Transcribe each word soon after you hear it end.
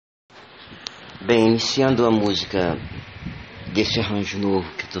Bem, iniciando a música desse arranjo novo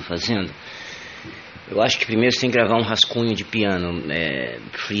que eu estou fazendo, eu acho que primeiro você tem que gravar um rascunho de piano,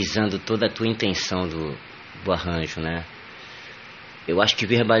 frisando toda a tua intenção do arranjo, né? Eu acho que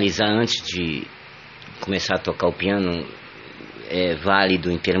verbalizar antes de começar a tocar o piano é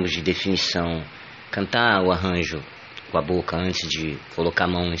válido em termos de definição. Cantar o arranjo com a boca antes de colocar a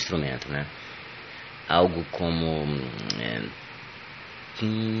mão no instrumento, né? Algo como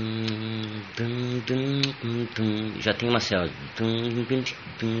já tem uma célula,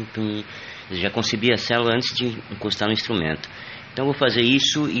 já concebi a célula antes de encostar no instrumento. Então vou fazer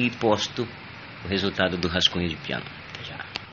isso e posto o resultado do rascunho de piano.